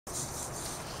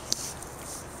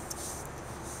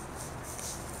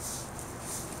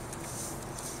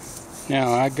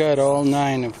Now I got all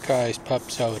 9 of Kai's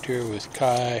pups out here with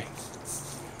Kai.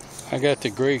 I got the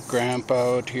great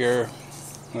grandpa out here.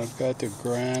 I've got the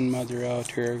grandmother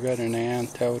out here. I've got an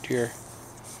aunt out here.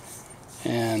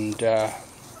 And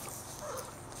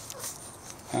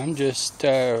I'm just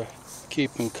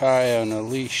keeping Kai on a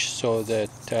leash so that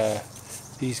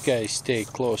these guys stay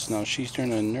close. Now she's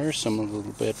trying to nurse them a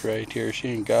little bit right here. She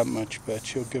ain't got much, but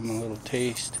she'll give them a little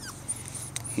taste.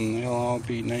 And they'll all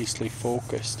be nicely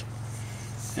focused.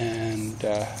 And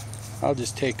I'll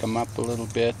just take them up a little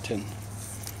bit and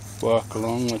walk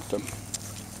along with them.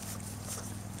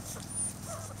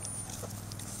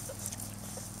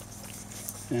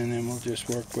 And then we'll just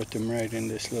work with them right in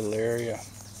this little area.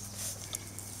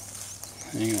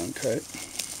 Hang on, Kite.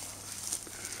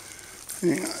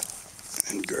 Hang on.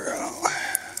 And girl.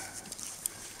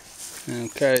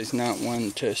 And Kai's not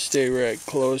one to stay right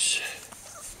close,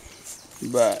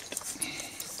 but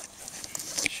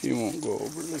she won't go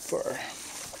overly far.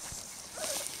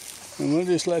 And we'll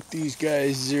just let these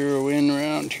guys zero in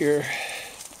around here.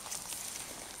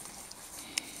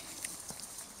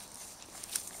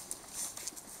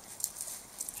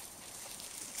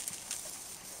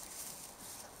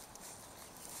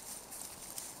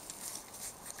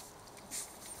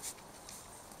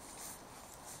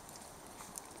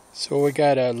 So we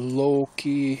got a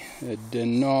Loki, a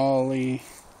Denali,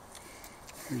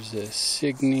 there's a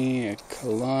Signy, a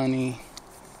Kalani,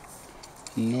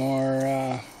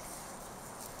 Nora.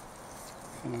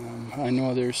 I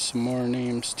know there's some more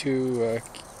names too.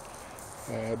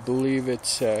 I believe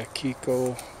it's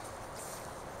Kiko.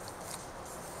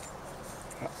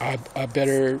 I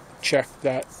better check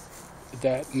that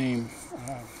name.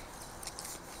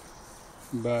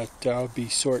 But I'll be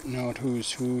sorting out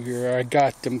who's who here. I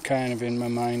got them kind of in my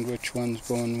mind, which one's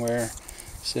going where.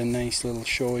 It's a nice little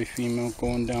showy female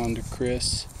going down to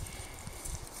Chris.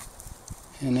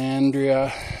 And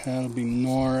Andrea, that'll be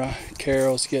Nora.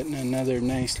 Carol's getting another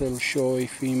nice little showy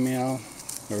female.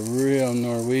 A real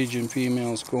Norwegian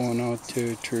female's going out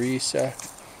to Teresa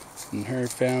and her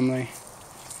family.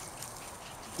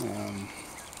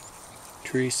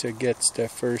 Teresa gets the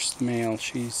first male,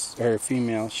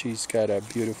 female. She's got a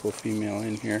beautiful female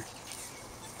in here.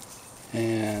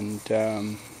 And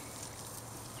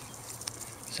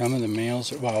some of the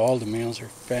males, all the males are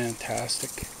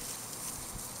fantastic.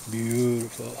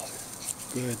 Beautiful,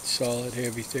 good, solid,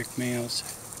 heavy, thick males.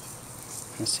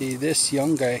 Now see, this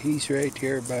young guy, he's right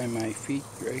here by my feet,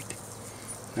 right?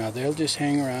 Now they'll just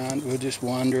hang around, we'll just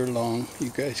wander along. You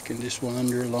guys can just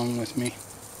wander along with me.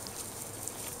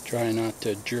 Try not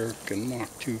to jerk and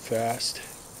walk too fast.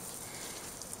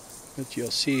 But you'll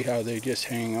see how they just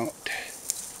hang out.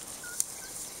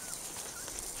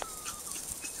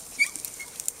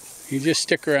 You just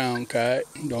stick around, Kai.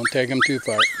 Don't take them too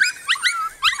far.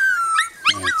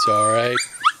 It's alright.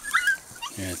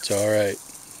 It's alright.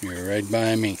 You're right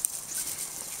by me.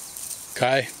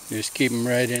 Kai, just keep them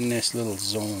right in this little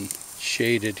zone.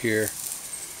 Shaded here.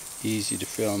 Easy to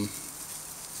film.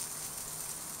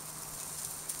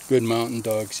 Good mountain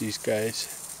dogs, these guys.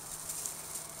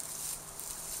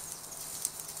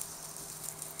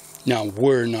 Now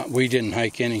we didn't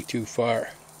hike any too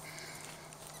far.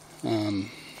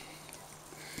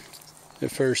 The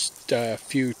first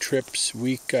few trips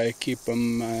week I keep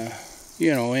them,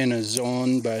 in a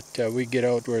zone, but we get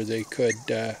out where they could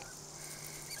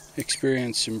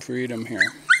experience some freedom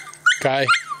here. Kai,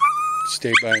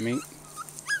 stay by me.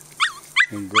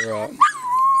 And girl.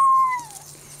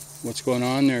 What's going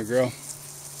on there, girl?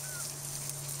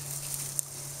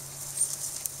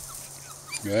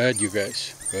 Good, you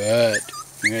guys. Good.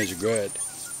 You guys are good.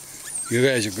 You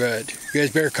guys are good. You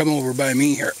guys better come over by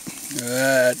me here.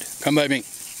 Good. Come by me.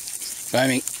 By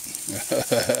me.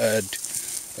 Good.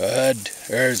 Good.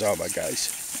 There's all my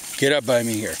guys. Get up by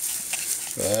me here.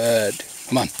 Good.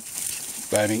 Come on.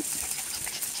 By me.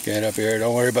 Get up here.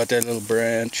 Don't worry about that little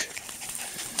branch.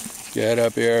 Get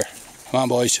up here. Come on,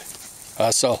 boys.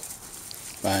 Hustle.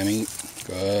 By me.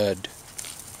 Good.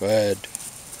 Good.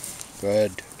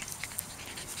 Good.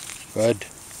 Good.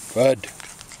 Good.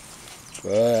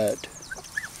 Good.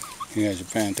 You guys are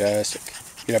fantastic.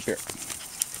 Get up here.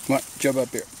 Come on, jump up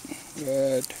here.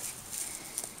 Good.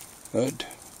 Good.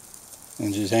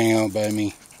 And just hang out by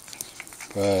me.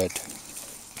 Good.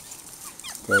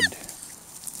 Good.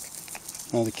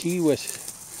 Now the key with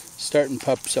starting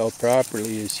pups out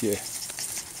properly is you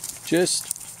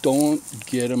just don't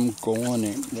get them going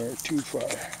anywhere too far.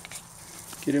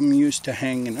 Get them used to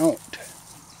hanging out.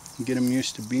 Get them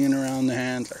used to being around the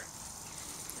handler.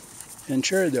 And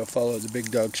sure, they'll follow the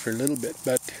big dogs for a little bit,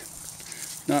 but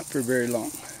not for very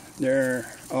long. They're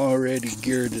already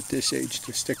geared at this age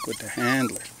to stick with the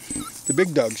handler. The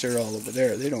big dogs are all over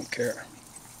there. They don't care.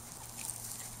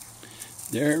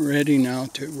 They're ready now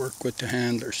to work with the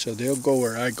handler, so they'll go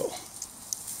where I go.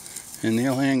 And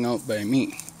they'll hang out by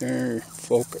me. They're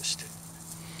focused.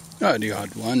 The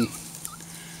odd one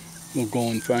will go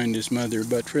and find his mother,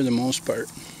 but for the most part,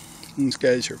 these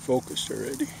guys are focused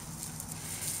already.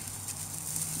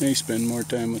 They spend more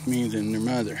time with me than their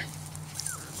mother.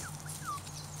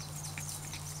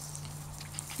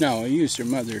 Now, I use their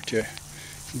mother to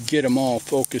get them all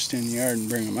focused in the yard and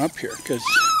bring them up here, because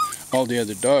all the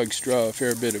other dogs draw a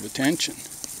fair bit of attention.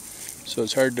 So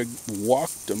it's hard to walk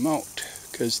them out,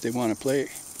 because they want to play.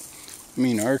 I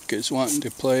mean, Ark is wanting to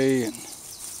play, and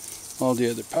all the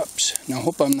other pups. Now, I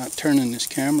hope I'm not turning this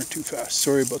camera too fast.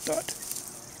 Sorry about that.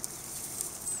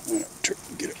 I'm going to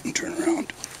get it and turn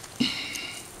around.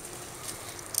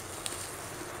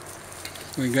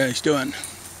 What are you guys doing?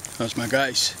 How's my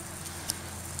guys?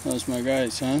 How's my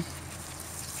guys, huh?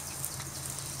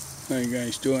 How you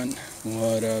guys doing?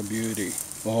 What a beauty.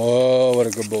 Oh, what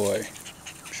a good boy.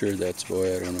 I'm sure that's a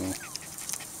boy, I don't know.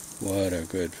 What a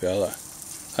good fella.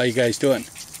 How you guys doing?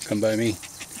 Come by me.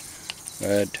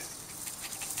 Good.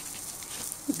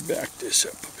 Back this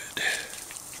up a bit.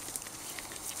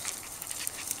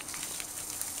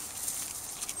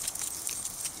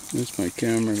 That's my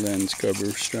camera lens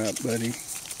cover strap, buddy.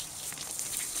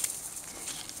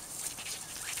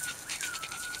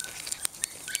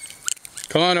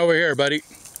 Come on over here, buddy.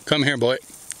 Come here, boy.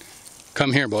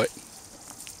 Come here, boy.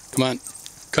 Come on.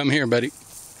 Come here, buddy.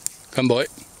 Come, boy.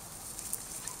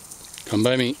 Come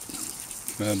by me.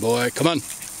 Good boy. Come on.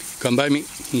 Come by me.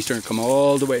 He's trying to come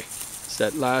all the way. It's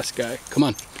that last guy. Come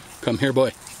on. Come here,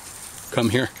 boy. Come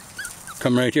here.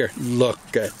 Come right here.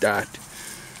 Look at that.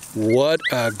 What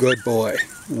a good boy.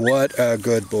 What a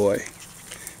good boy.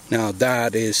 Now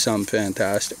that is some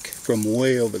fantastic. From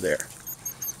way over there.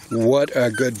 What a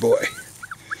good boy.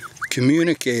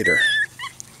 Communicator.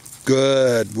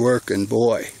 Good working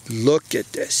boy. Look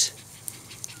at this.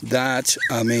 That's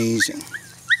amazing.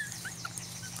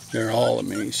 They're all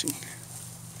amazing.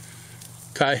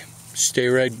 Kai, stay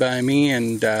right by me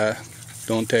and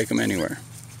don't take them anywhere.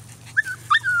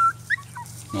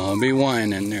 I'll be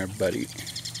whining there, buddy.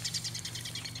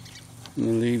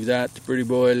 We'll leave that to pretty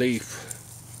boy Leaf.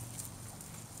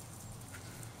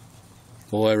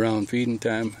 Boy around feeding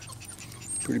time.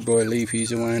 Pretty boy Leaf,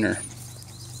 he's a whiner.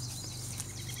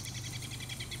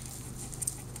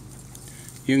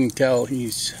 You can tell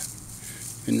he's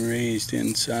been raised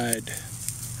inside.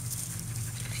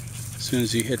 As soon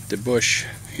as he hit the bush,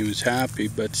 he was happy,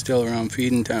 but still around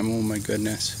feeding time, oh my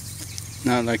goodness.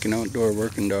 Not like an outdoor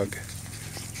working dog.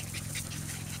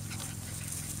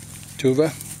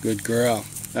 Tuva, good girl.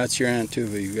 That's your Aunt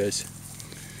Tuva, you guys.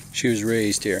 She was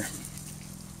raised here.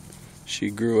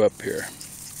 She grew up here.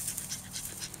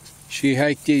 She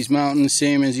hiked these mountains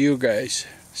same as you guys.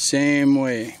 Same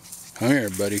way. Come here,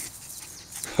 buddy.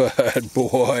 Good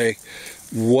boy.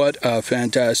 What a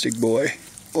fantastic boy.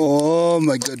 Oh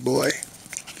my good boy.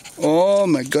 Oh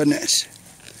my goodness.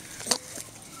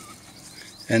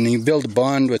 And you build a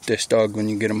bond with this dog when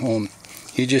you get him home.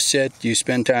 You just sit, you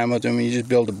spend time with him, you just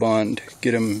build a bond.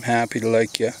 Get him happy to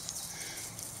like you.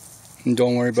 And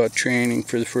don't worry about training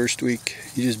for the first week.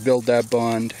 You just build that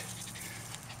bond.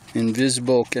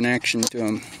 Invisible connection to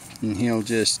him. And he'll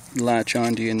just latch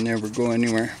onto you and never go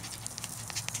anywhere.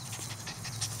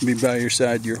 Be by your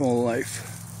side your whole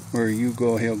life. Where you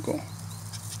go, he'll go.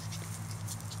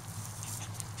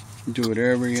 Do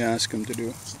whatever you ask him to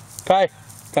do. Kai,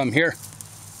 come here.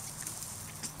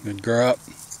 Good girl.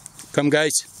 Come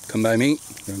guys, come by me.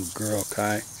 Good girl,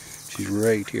 Kai. She's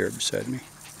right here beside me.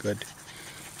 Good.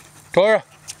 Tora,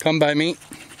 come by me.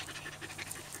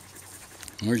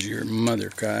 Where's your mother,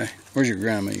 Kai? Where's your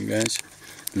grandma, you guys?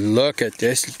 Look at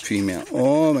this female.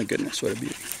 Oh my goodness, what a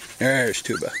beauty. There's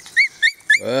Tuba.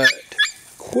 Good.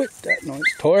 Quit that noise.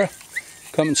 Tora,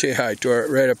 come and say hi, Tora,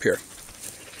 right up here.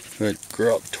 Good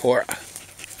girl, Tora.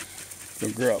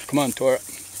 Good girl. Come on, Tora.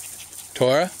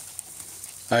 Tora,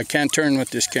 I can't turn with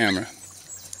this camera.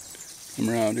 Come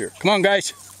around here. Come on,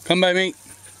 guys. Come by me.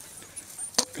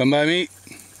 Come by me.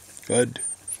 Good.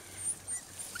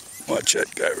 Watch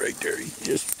that guy right there. He's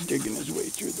just digging his way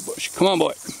through the bush. Come on,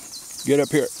 boy. Get up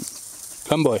here.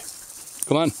 Come, boy.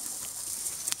 Come on.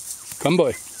 Come,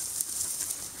 boy.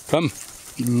 Come.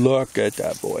 Look at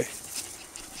that boy.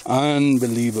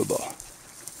 Unbelievable.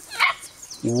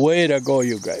 Way to go,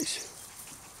 you guys.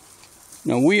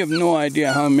 Now, we have no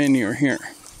idea how many are here.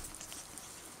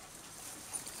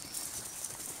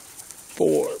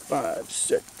 4, 5,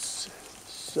 6,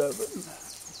 7,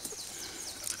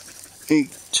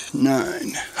 8,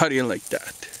 9. How do you like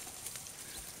that?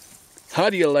 How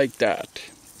do you like that?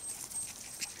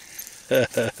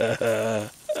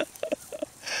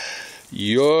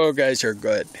 You guys are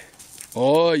good.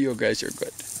 Oh, you guys are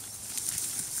good.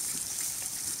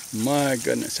 My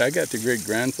goodness, I got the great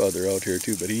grandfather out here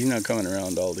too, but he's not coming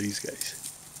around all these guys.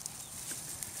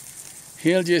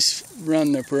 He'll just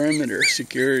run the perimeter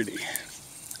security,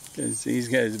 because these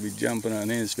guys will be jumping on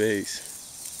his face.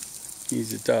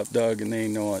 He's the top dog and they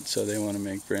know it, so they want to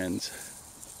make friends.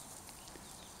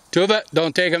 Tuba,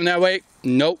 don't take him that way.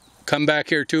 Nope, come back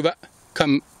here, Tuba.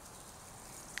 Come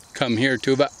here,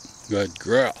 Tuba. Good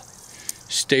girl.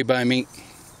 Stay by me.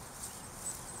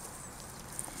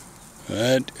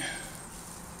 Good.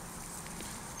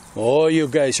 Oh, you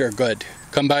guys are good.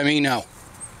 Come by me now.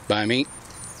 By me.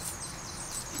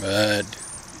 Good.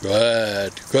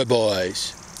 Good. Good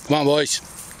boys. Come on, boys.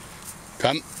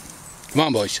 Come. Come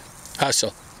on, boys.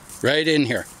 Hustle. Right in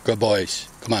here. Good boys.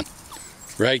 Come on.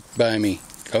 Right by me.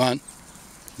 Come on.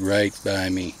 Right by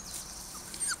me.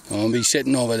 Don't be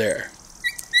sitting over there.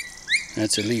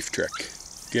 That's a leaf trick.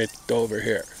 Get over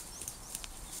here.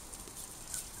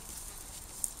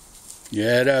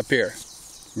 Get up here.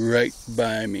 Right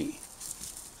by me.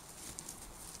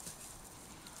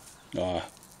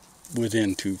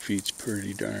 Within 2 feet's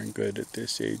pretty darn good at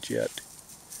this age yet.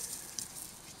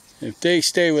 If they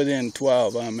stay within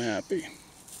 12, I'm happy.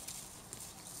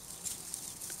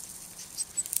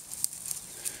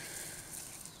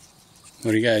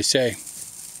 What do you guys say?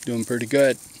 Doing pretty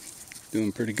good.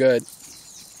 Doing pretty good.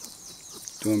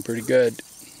 Doing pretty good.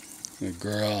 Good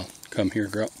girl. Come here,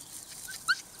 girl.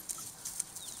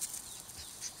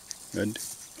 Good.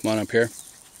 Come on up here,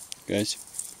 guys.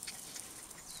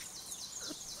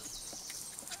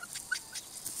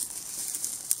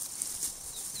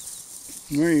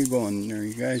 Where are you going there,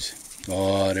 you guys?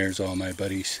 Oh, there's all my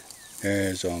buddies.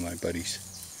 There's all my buddies.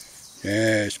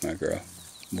 There's my girl.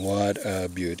 What a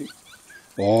beauty.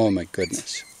 Oh my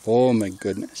goodness. Oh my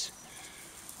goodness.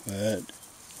 Good.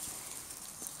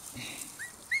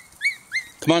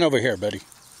 Come on over here, buddy.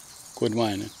 Quit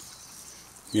whining.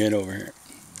 Get over here.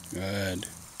 Good.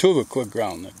 Tuba, quit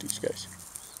growling at these guys.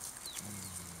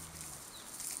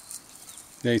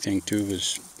 They think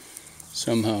Tuba's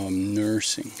somehow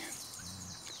nursing.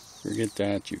 Forget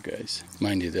that, you guys.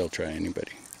 Mind you, they'll try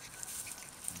anybody.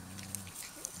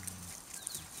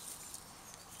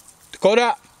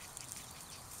 Dakota!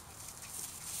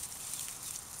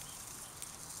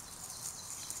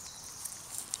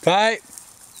 Kai!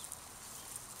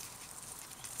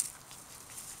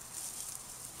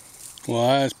 Well,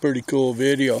 that's a pretty cool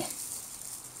video.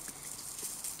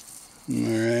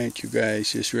 Alright, you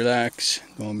guys, just relax.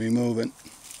 Don't be moving.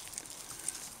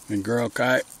 And girl,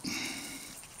 Kai.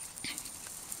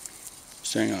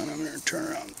 Just hang on, I'm going to turn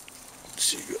around. Let's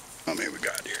see how many we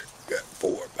got here. We got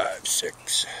 4, 5,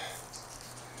 6,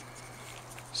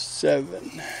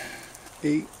 7,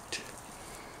 8,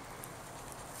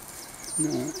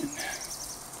 9.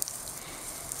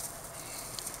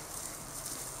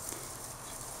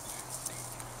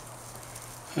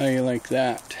 How do you like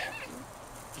that?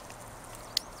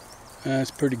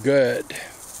 That's pretty good.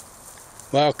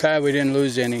 Well, Kai, we didn't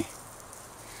lose any.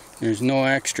 There's no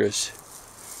extras.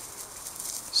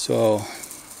 So,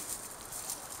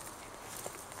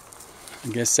 I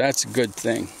guess that's a good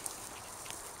thing.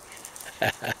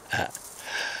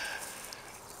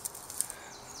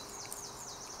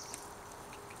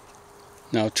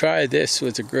 Now try this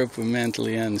with a group of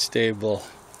mentally unstable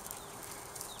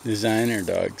designer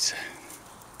dogs.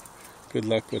 Good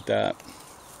luck with that.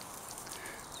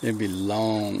 They'd be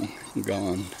long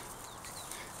gone.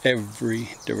 Every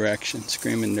direction,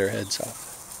 screaming their heads off.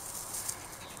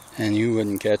 And you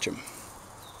wouldn't catch them.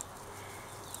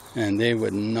 And they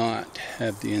would not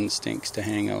have the instincts to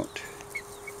hang out.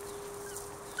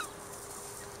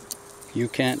 You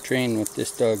can't train what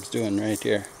this dog's doing right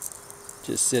here.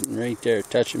 Just sitting right there,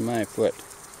 touching my foot.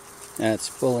 That's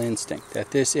full instinct.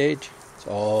 At this age, it's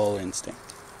all instinct.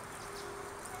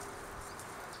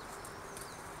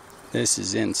 This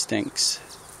is instincts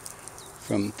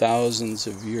from thousands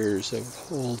of years of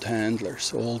old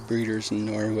handlers, old breeders in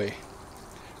Norway,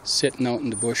 sitting out in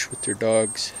the bush with their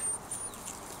dogs,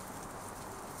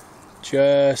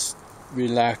 just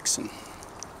relaxing,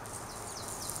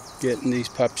 getting these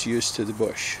pups used to the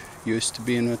bush, used to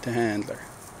being with the handler,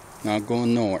 not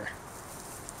going nowhere.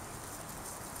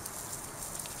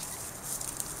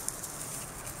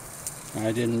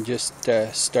 I didn't just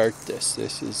start this.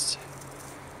 This is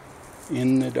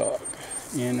in the dog,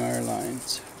 in our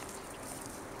lines.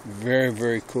 Very,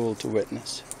 very cool to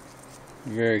witness.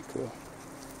 Very cool.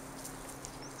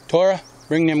 Tora,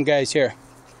 Bring them guys here.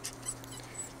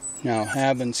 Now,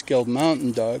 having skilled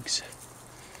mountain dogs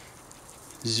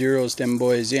zeroes them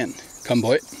boys in. Come,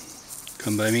 boy.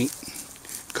 Come by me.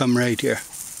 Come right here.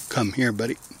 Come here,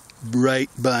 buddy. Right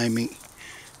by me.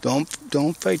 Don't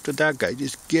fight with that guy.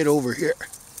 Just get over here.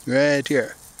 Right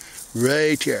here.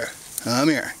 Right here. Come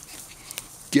here.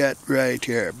 Get right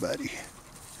here, buddy.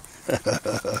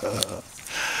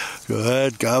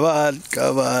 Good. Come on.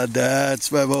 Come on.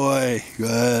 That's my boy.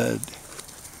 Good.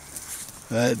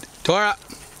 Good. Tora,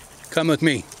 come with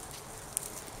me.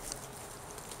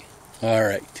 All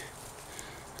right.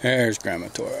 There's Grandma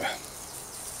Tora.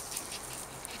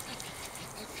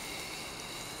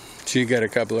 She got a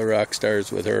couple of rock stars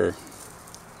with her.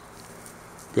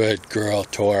 Good girl,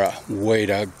 Tora. Way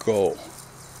to go.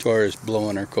 Tora's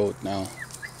blowing her coat now.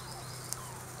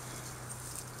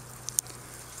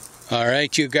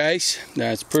 Alright, you guys.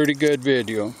 That's pretty good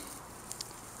video.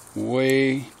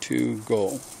 Way to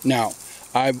go. Now,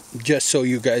 just so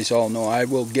you guys all know, I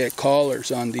will get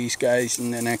callers on these guys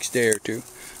in the next day or two.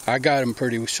 I got them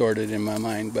pretty sorted in my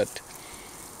mind, but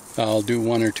I'll do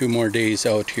 1 or 2 more days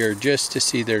out here just to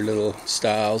see their little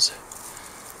styles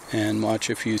and watch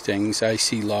a few things. I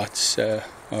see lots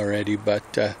already,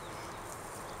 but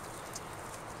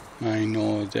I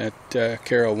know that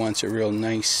Carol wants a real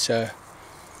nice,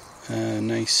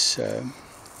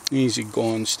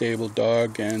 easy-going, stable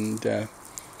dog, and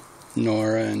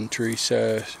Nora and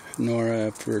Teresa.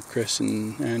 Nora for Chris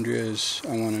and Andrea's,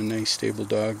 I want a nice, stable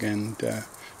dog, and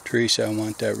Teresa, I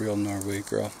want that real Norway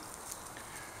girl.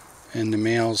 And the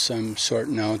males I'm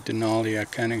sorting out. Denali, I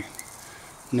kind of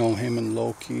know him and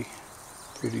Loki,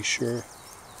 pretty sure.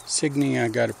 Signe, I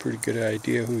got a pretty good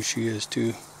idea who she is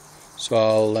too, so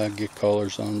I'll get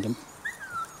callers on them.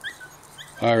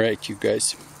 Alright, you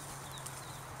guys.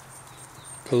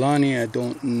 Kalani, I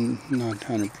not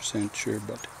 100% sure,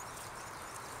 but